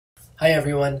Hi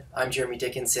everyone, I'm Jeremy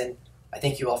Dickinson. I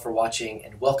thank you all for watching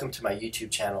and welcome to my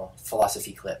YouTube channel,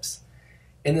 Philosophy Clips.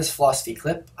 In this philosophy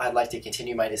clip, I'd like to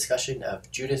continue my discussion of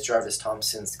Judith Jarvis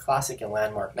Thomson's classic and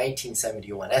landmark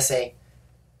 1971 essay,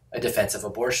 A Defense of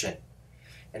Abortion.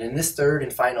 And in this third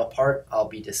and final part, I'll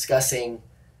be discussing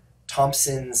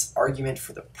Thomson's argument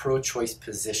for the pro-choice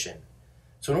position.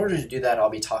 So in order to do that, I'll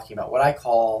be talking about what I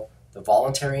call the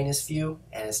voluntariness view,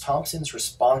 and it's Thomson's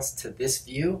response to this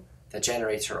view that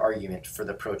generates her argument for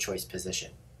the pro-choice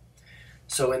position.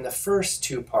 So in the first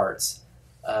two parts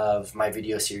of my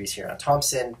video series here on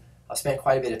Thomson, I've spent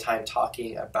quite a bit of time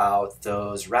talking about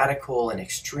those radical and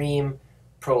extreme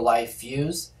pro-life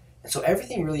views. And so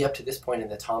everything really up to this point in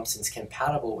the Thomson's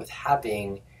compatible with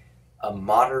having a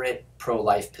moderate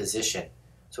pro-life position.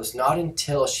 So it's not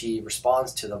until she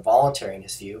responds to the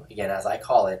voluntariness view, again as I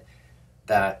call it,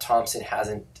 that Thomson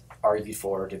hasn't argued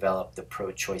for or developed the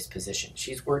pro-choice position.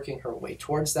 She's working her way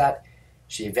towards that.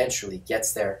 She eventually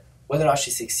gets there. Whether or not she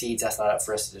succeeds, that's not up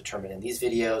for us to determine in these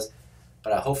videos,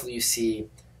 but hopefully you see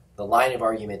the line of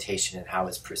argumentation and how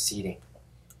it's proceeding.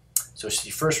 So she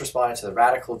first responded to the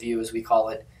radical view, as we call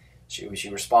it. She was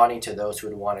responding to those who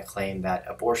would want to claim that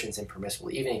abortion is impermissible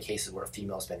even in cases where a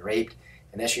female has been raped.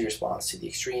 And then she responds to the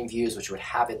extreme views, which would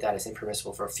have it that it's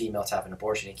impermissible for a female to have an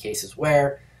abortion in cases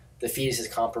where the fetus is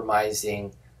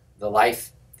compromising the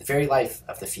very life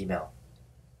of the female.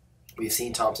 We've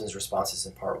seen Thomson's responses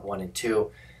in part 1 and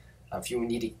 2. If you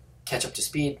need to catch up to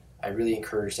speed, I really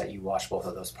encourage that you watch both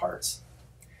of those parts.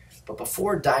 But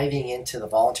before diving into the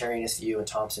voluntariness view and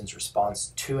Thomson's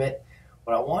response to it,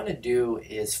 what I want to do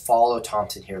is follow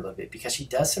Thomson here a little bit, because she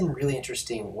does some really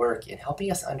interesting work in helping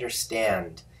us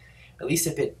understand, at least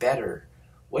a bit better,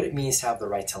 what it means to have the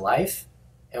right to life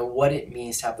and what it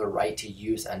means to have the right to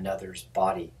use another's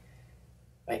body.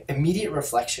 Immediate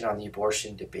reflection on the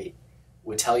abortion debate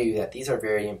would tell you that these are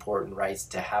very important rights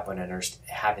to have an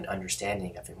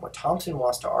understanding of. And what Thomson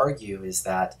wants to argue is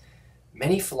that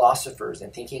many philosophers,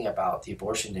 in thinking about the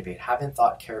abortion debate, haven't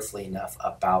thought carefully enough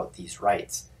about these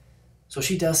rights. So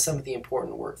she does some of the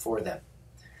important work for them.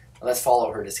 Now let's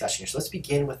follow her discussion here. So let's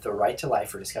begin with the right to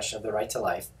life, her discussion of the right to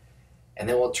life, and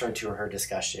then we'll turn to her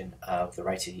discussion of the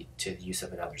right to the use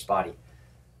of another's body.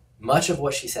 Much of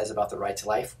what she says about the right to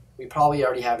life, we probably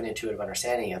already have an intuitive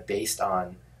understanding of based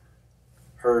on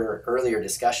her earlier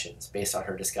discussions, based on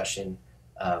her discussion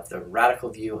of the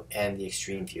radical view and the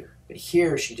extreme view. But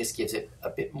here she just gives it a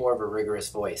bit more of a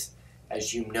rigorous voice.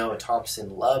 As you know,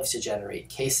 Thomson loves to generate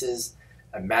cases,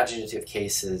 imaginative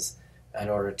cases, in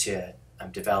order to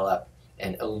develop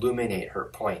and illuminate her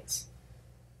points.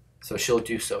 So she'll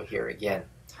do so here again.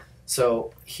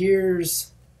 So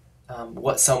here's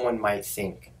what someone might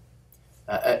think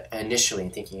initially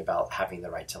in thinking about having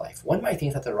the right to life. One might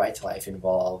think that the right to life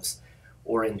involves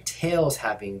or entails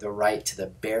having the right to the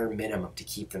bare minimum to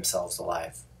keep themselves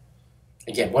alive.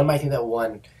 Again, one might think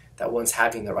that one's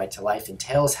having the right to life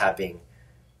entails having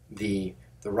the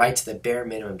right to the bare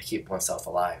minimum to keep oneself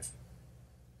alive.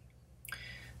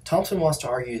 Thomson wants to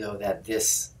argue, though, that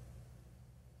this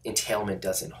entailment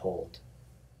doesn't hold.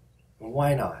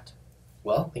 Why not?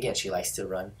 Well, again, she likes to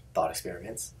run thought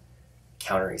experiments,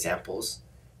 counterexamples,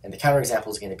 and the counterexample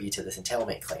is going to be to this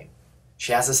entailment claim.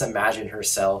 She has us imagine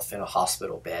herself in a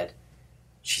hospital bed.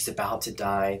 She's about to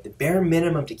die. The bare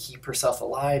minimum to keep herself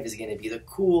alive is going to be the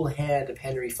cool hand of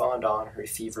Henry Fonda on her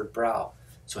fevered brow.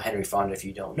 So Henry Fonda, if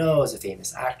you don't know, is a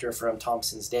famous actor from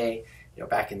Thomson's day,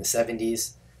 back in the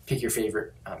 70s. Pick your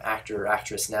favorite actor or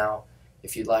actress now,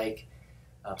 if you'd like.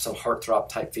 Some heartthrob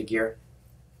type figure.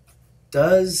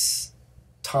 Does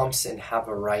Thomson have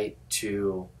a right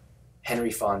to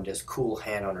Henry Fonda's cool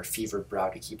hand on her fevered brow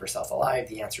to keep herself alive?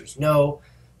 The answer is no.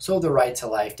 So the right to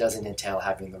life doesn't entail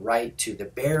having the right to the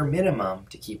bare minimum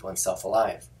to keep oneself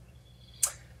alive.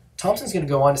 Thomson's going to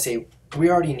go on to say,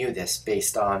 we already knew this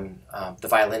based on the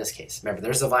violinist case. Remember,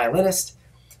 there's a violinist.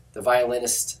 The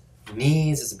violinist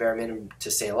needs, as a bare minimum to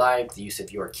stay alive, the use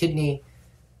of your kidney.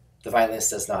 The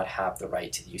violinist does not have the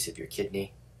right to the use of your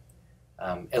kidney,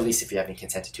 at least if you haven't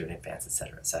consented to it in advance,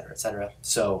 etc., etc., etc.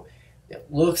 So it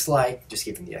looks like, just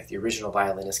given the original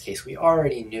violinist case, we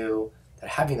already knew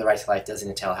that having the right to life doesn't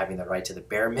entail having the right to the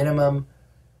bare minimum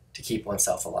to keep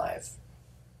oneself alive.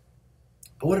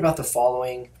 But what about the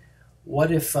following? What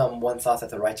if one thought that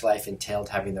the right to life entailed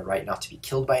having the right not to be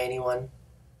killed by anyone?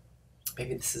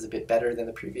 Maybe this is a bit better than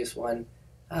the previous one.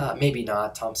 Maybe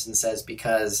not, Thomson says,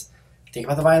 because think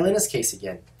about the violinist case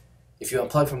again. If you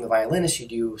unplug from the violinist, you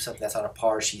do something that's on a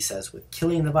par, she says, with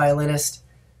killing the violinist.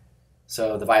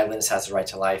 So the violinist has the right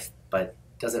to life, but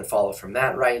doesn't follow from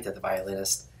that right that the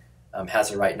violinist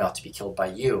has a right not to be killed by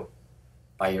you,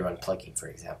 by your unplugging, for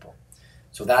example.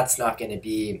 So that's not going to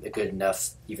be a good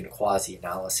enough, even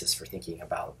quasi-analysis for thinking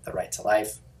about the right to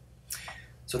life.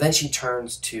 So then she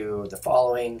turns to the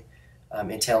following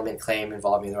entailment claim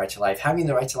involving the right to life. Having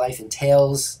the right to life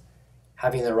entails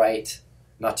having the right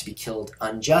not to be killed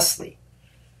unjustly.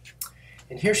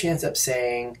 And here she ends up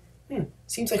saying,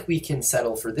 seems like we can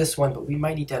settle for this one, but we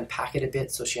might need to unpack it a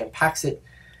bit. So she unpacks it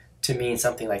to mean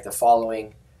something like the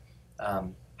following.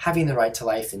 Having the right to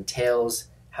life entails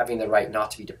having the right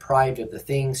not to be deprived of the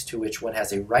things to which one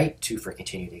has a right to for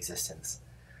continued existence.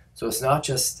 So it's not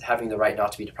just having the right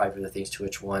not to be deprived of the things to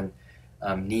which one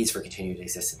needs for continued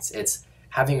existence. It's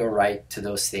having a right to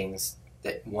those things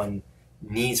that one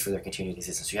needs for their continued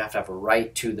existence. So you have to have a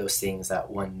right to those things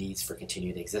that one needs for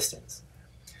continued existence.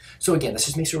 So again, let's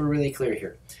just make sure we're really clear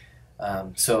here.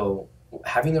 So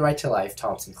having the right to life,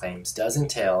 Thomson claims, does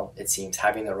entail, it seems,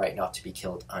 having the right not to be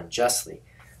killed unjustly.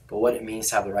 But what it means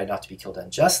to have the right not to be killed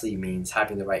unjustly means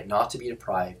having the right not to be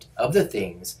deprived of the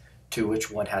things to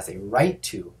which one has a right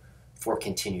to for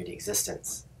continued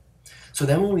existence. So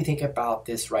then when we think about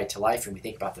this right to life and we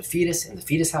think about the fetus and the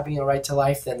fetus having a right to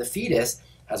life, then the fetus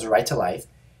has a right to life,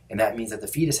 and that means that the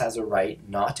fetus has a right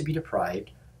not to be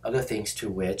deprived of the things to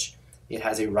which it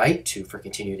has a right to for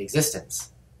continued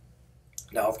existence.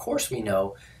 Now, of course, we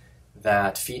know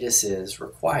that fetuses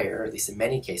require, at least in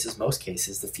many cases, most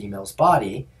cases, the female's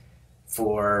body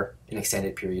for an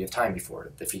extended period of time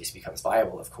before the fetus becomes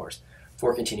viable, of course,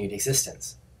 for continued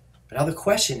existence. But now the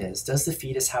question is, does the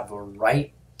fetus have a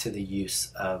right to the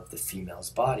use of the female's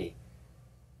body,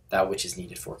 that which is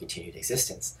needed for continued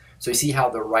existence? So you see how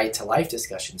the right to life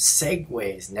discussion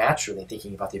segues naturally,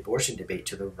 thinking about the abortion debate,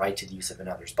 to the right to the use of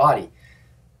another's body.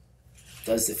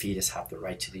 Does the fetus have the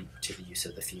right to the use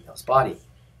of the female's body?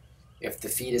 If the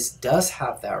fetus does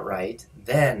have that right,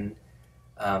 then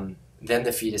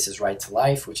the fetus's right to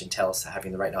life, which entails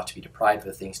having the right not to be deprived of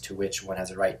the things to which one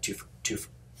has a right to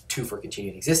for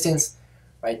continued existence,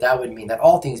 right? That would mean that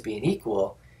all things being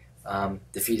equal,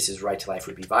 the fetus's right to life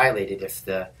would be violated if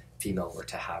the female were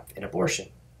to have an abortion.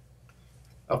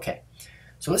 Okay,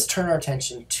 so let's turn our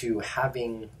attention to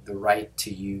having the right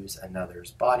to use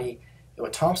another's body. And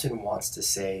what Thomson wants to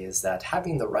say is that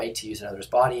having the right to use another's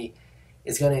body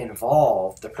is going to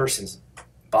involve the person's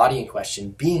body in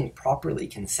question being properly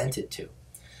consented to.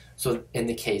 So in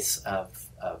the case of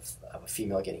a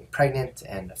female getting pregnant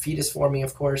and a fetus forming,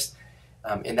 of course,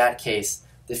 in that case,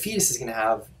 the fetus is going to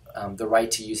have the right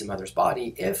to use a mother's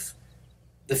body if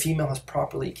the female has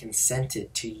properly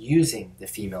consented to using the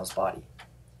female's body.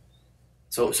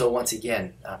 So once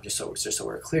again, just so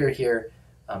we're clear here,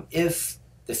 if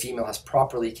the female has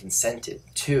properly consented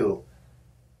to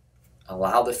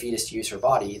allow the fetus to use her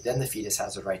body, then the fetus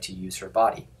has a right to use her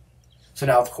body. So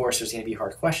now, of course, there's going to be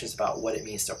hard questions about what it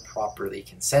means to properly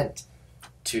consent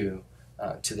to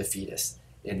the fetus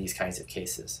in these kinds of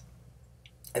cases.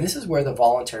 And this is where the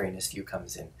voluntariness view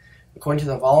comes in. According to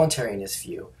the voluntariness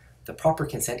view, the proper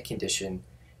consent condition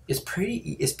is pretty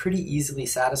easily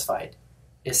satisfied.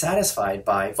 It's satisfied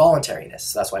by voluntariness.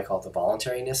 So that's why I call it the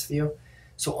voluntariness view.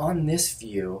 So on this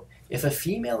view, if a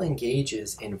female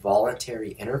engages in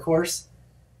voluntary intercourse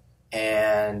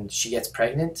and she gets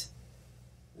pregnant,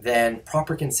 then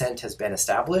proper consent has been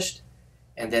established,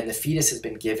 and then the fetus has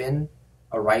been given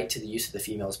a right to the use of the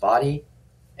female's body,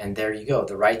 and there you go.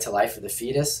 The right to life of the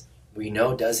fetus, we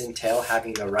know, does entail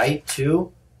having the right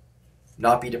to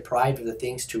not be deprived of the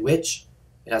things to which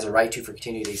it has a right to for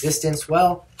continued existence.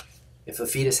 Well, if a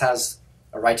fetus has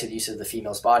a right to the use of the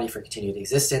female's body for continued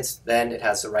existence, then it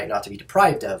has the right not to be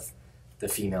deprived of the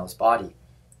female's body.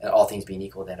 And all things being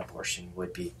equal, then abortion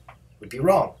would be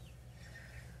wrong.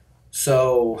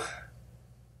 So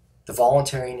the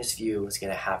voluntariness view is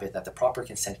going to have it that the proper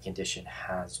consent condition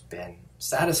has been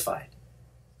satisfied.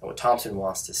 And what Thomson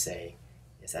wants to say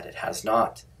is that it has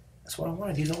not. That's what I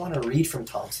want to do. I want to read from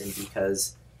Thomson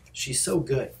because she's so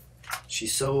good.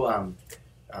 She's so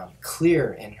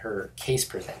clear in her case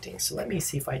presenting. So let me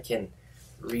see if I can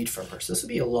read from her. So this will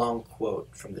be a long quote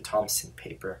from the Thomson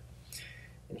paper.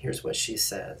 And here's what she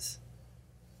says.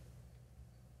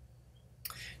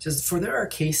 She says, "For there are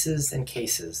cases and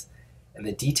cases, and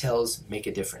the details make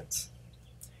a difference.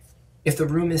 If the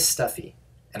room is stuffy,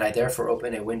 and I therefore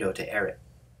open a window to air it,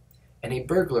 and a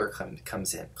burglar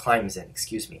climbs in,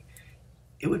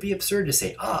 it would be absurd to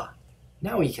say, 'Ah,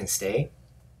 now he can stay.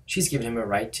 She's given him a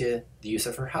right to the use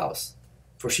of her house,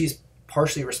 for she's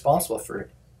partially responsible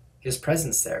for his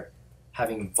presence there,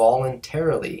 having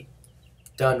voluntarily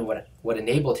done what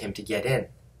enabled him to get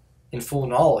in full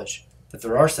knowledge that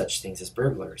there are such things as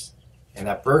burglars, and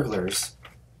that burglars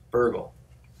burgle.'"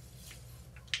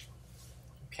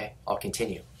 Okay, I'll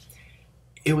continue.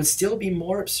 it would still be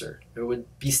more absurd. It would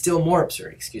be still more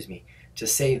absurd, excuse me, to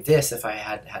say this if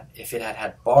it had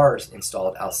had bars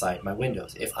installed outside my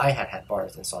windows. If I had had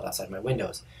bars installed outside my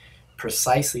windows,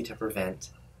 precisely to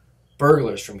prevent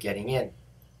burglars from getting in.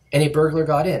 And a burglar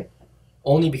got in,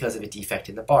 only because of a defect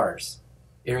in the bars.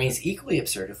 It remains equally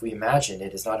absurd if we imagine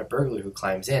it is not a burglar who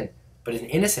climbs in, but an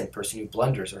innocent person who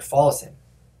blunders or falls in.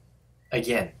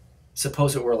 Again,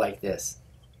 suppose it were like this.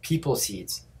 People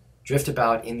seeds drift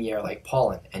about in the air like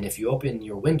pollen, and if you open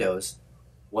your windows,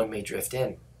 one may drift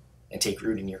in and take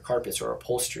root in your carpets or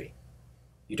upholstery.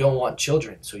 You don't want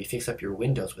children, so you fix up your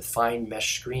windows with fine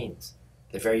mesh screens,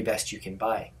 the very best you can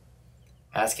buy.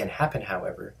 As can happen,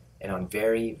 however, and on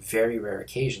very, very rare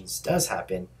occasions does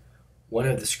happen, one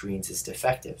of the screens is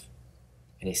defective,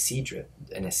 and a seed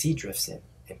drifts in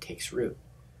and takes root.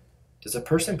 Does a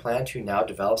person plant who now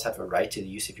develops have a right to the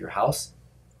use of your house?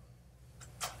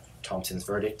 Thomson's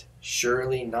verdict: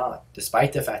 surely not,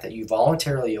 despite the fact that you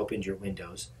voluntarily opened your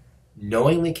windows,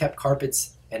 knowingly kept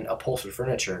carpets and upholstered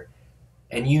furniture,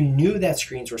 and you knew that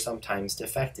screens were sometimes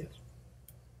defective.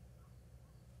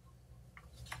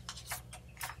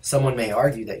 Someone may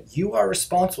argue that you are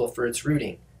responsible for its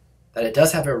rooting, that it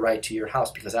does have a right to your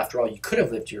house, because after all, you could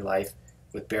have lived your life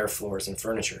with bare floors and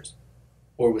furniture,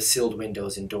 or with sealed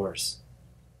windows and doors.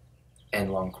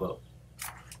 End long quote.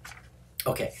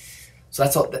 Okay, so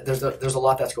that's all. There's a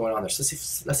lot that's going on there. So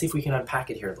let's see if we can unpack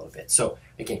it here a little bit. So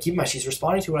again, keep in mind, she's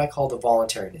responding to what I call the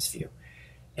voluntariness view.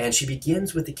 And she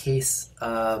begins with the case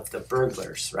of the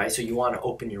burglars, right? So you want to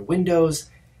open your windows,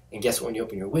 and guess what? When you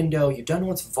open your window, you've done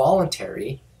what's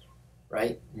voluntary,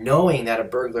 right? Knowing that a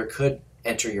burglar could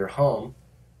enter your home,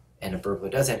 and a burglar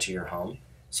does enter your home.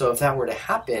 So if that were to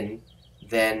happen,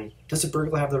 then does a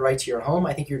burglar have the right to your home?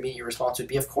 I think your immediate response would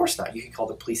be, of course not. You could call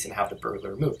the police and have the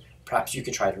burglar removed. Perhaps you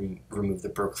could try to remove the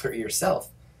burglar yourself.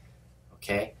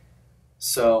 Okay?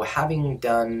 So having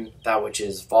done that which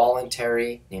is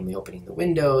voluntary, namely opening the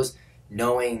windows,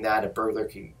 knowing that a burglar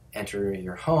can enter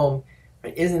your home,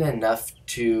 right, isn't enough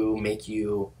to make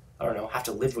you, I don't know, have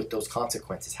to live with those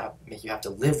consequences, make you have to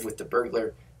live with the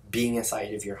burglar being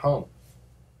inside of your home.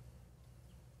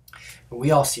 We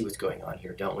all see what's going on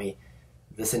here, don't we?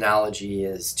 This analogy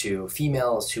is to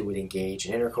females who would engage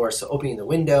in intercourse. So opening the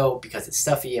window because it's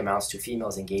stuffy amounts to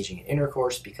females engaging in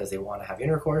intercourse because they want to have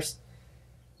intercourse,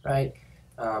 right?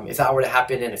 If that were to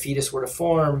happen and a fetus were to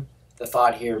form, the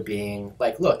thought here being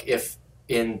like, look, if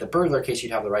in the burglar case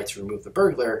you'd have the right to remove the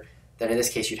burglar, then in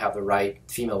this case you'd have the right,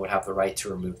 the female would have the right to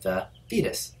remove the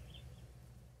fetus.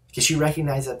 Because she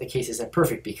recognizes that the case isn't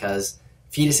perfect because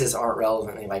fetuses aren't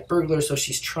relevantly like burglars, so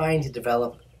she's trying to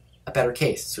develop a better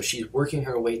case. So she's working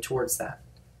her way towards that.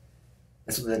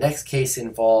 And so the next case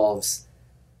involves,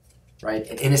 right,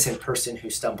 an innocent person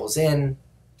who stumbles in,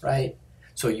 right?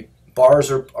 So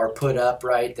bars are put up,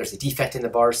 right? There's a defect in the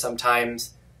bars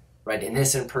sometimes, right? An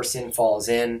innocent person falls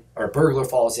in, or a burglar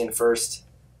falls in first,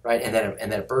 right? And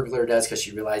then a burglar does because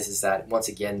she realizes that, once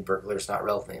again, burglar's not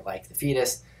relevantly like the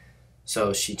fetus.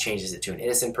 So she changes it to an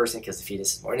innocent person because the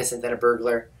fetus is more innocent than a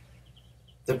burglar.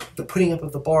 The putting up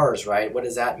of the bars, right? What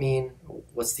does that mean?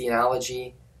 What's the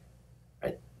analogy?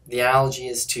 Right? The analogy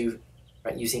is to,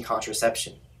 right, using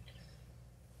contraception.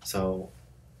 So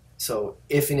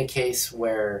if in a case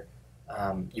where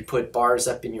you put bars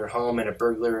up in your home and a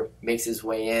burglar makes his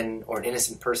way in, or an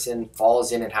innocent person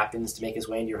falls in and happens to make his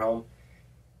way into your home,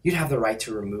 you'd have the right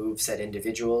to remove said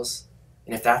individuals.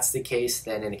 And if that's the case,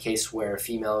 then in a case where a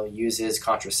female uses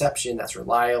contraception that's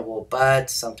reliable but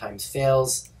sometimes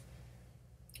fails,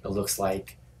 it looks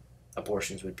like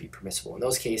abortions would be permissible in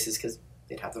those cases because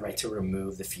they'd have the right to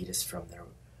remove the fetus from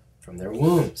their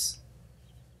wombs.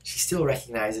 She still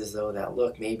recognizes, though, that,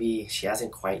 look, maybe she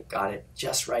hasn't quite got it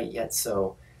just right yet,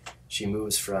 so she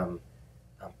moves from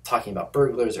talking about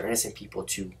burglars or innocent people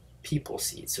to people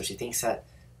seeds. So she thinks that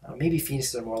maybe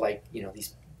fetuses are more like,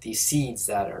 these seeds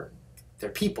that are, they're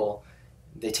people.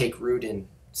 They take root in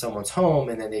someone's home,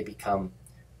 and then they become,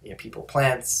 people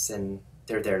plants, and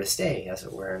they're there to stay, as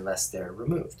it were, unless they're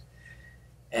removed.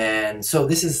 And so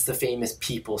this is the famous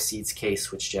people seeds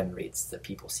case, which generates the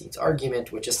people seeds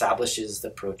argument, which establishes the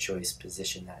pro-choice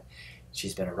position that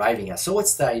she's been arriving at. So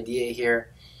what's the idea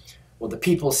here? Well, the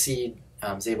people seed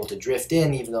is able to drift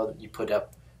in, even though you put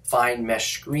up fine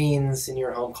mesh screens in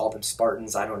your home, call them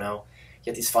Spartans, I don't know. You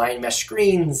get these fine mesh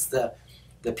screens, the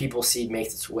people seed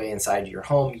makes its way inside your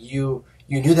home. You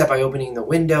knew that by opening the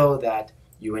window that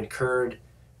you incurred,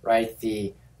 right,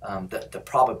 the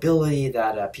probability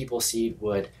that a people seed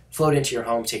would float into your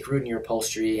home, take root in your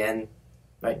upholstery, and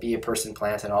might be a person,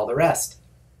 plant, and all the rest.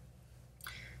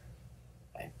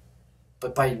 Right?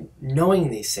 But by knowing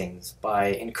these things, by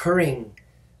incurring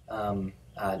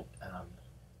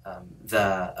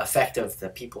the effect of the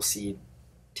people seed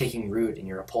taking root in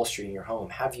your upholstery in your home,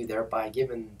 have you thereby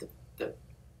given the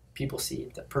people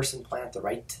seed, the person plant, the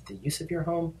right to the use of your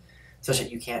home, such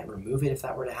that you can't remove it if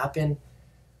that were to happen?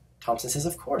 Thomson says,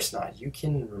 of course not. You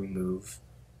can remove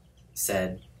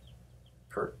said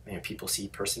people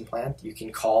seed person plant. You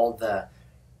can call the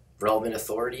relevant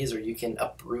authorities, or you can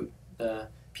uproot the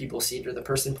people seed or the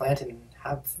person plant and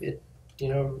have it,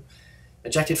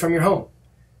 ejected from your home.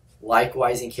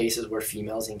 Likewise, in cases where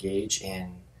females engage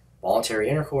in voluntary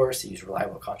intercourse, they use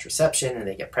reliable contraception, and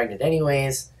they get pregnant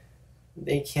anyways,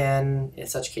 they can, in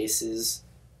such cases,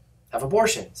 have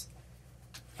abortions.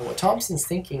 And what Thomson's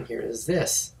thinking here is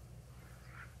this: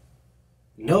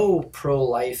 no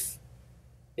pro-life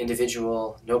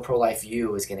individual, no pro-life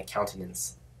view is going to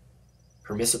countenance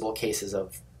permissible cases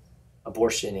of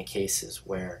abortion in cases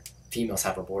where females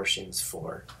have abortions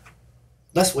for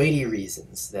less weighty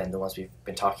reasons than the ones we've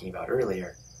been talking about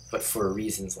earlier, but for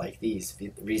reasons like these,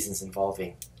 reasons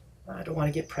involving, I don't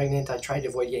want to get pregnant, I tried to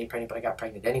avoid getting pregnant, but I got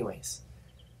pregnant anyways.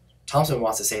 Thomson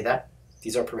wants to say that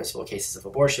these are permissible cases of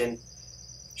abortion.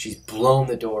 She's blown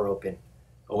the door open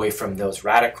away from those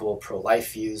radical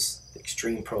pro-life views, the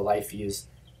extreme pro-life views,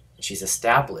 and she's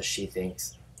established, she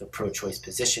thinks, the pro-choice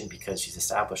position because she's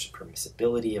established the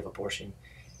permissibility of abortion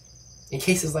in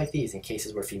cases like these, in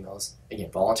cases where females,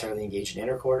 again, voluntarily engage in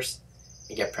intercourse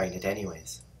and get pregnant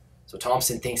anyways. So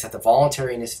Thomson thinks that the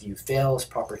voluntariness view fails,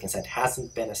 proper consent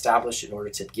hasn't been established in order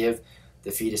to give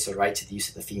the fetus a right to the use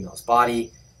of the female's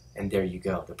body, and there you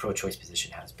go, the pro-choice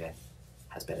position has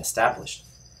been established.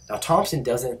 Now Thomson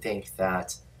doesn't think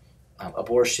that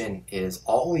abortion is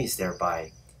always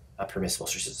thereby permissible.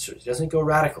 She doesn't go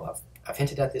radical. I've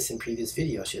hinted at this in previous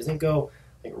videos. She doesn't go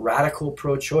like radical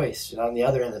pro-choice. She's on the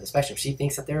other end of the spectrum. She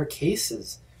thinks that there are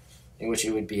cases in which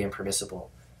it would be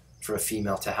impermissible for a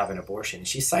female to have an abortion. And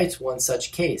she cites one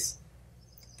such case.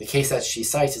 The case that she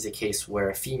cites is a case where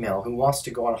a female who wants to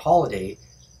go on holiday,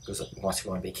 wants to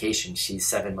go on vacation, she's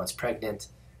 7 months pregnant,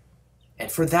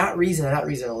 and for that reason, and that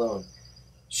reason alone,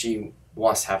 she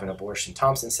wants to have an abortion.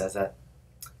 Thomson says that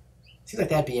it seems like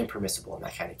that'd be impermissible in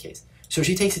that kind of case. So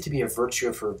she takes it to be a virtue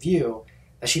of her view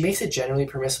that she makes it generally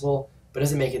permissible, but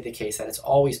doesn't make it the case that it's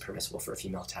always permissible for a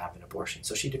female to have an abortion.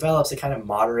 So she develops a kind of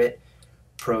moderate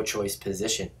pro-choice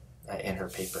position in her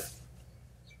paper.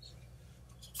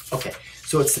 Okay,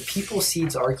 so it's the people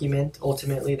seeds argument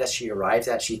ultimately that she arrives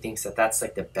at. She thinks that that's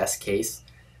like the best case.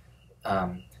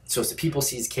 So it's the people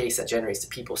seeds case that generates the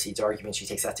people seeds argument. She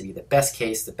takes that to be the best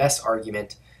case, the best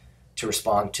argument to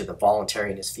respond to the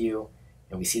voluntariness view,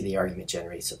 and we see the argument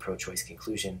generates a pro-choice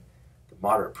conclusion, the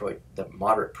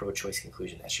moderate pro-choice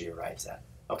conclusion that she arrives at.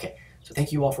 Okay, so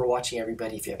thank you all for watching,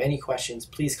 everybody. If you have any questions,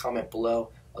 please comment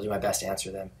below. I'll do my best to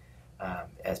answer them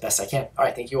as best I can. All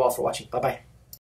right, thank you all for watching. Bye-bye.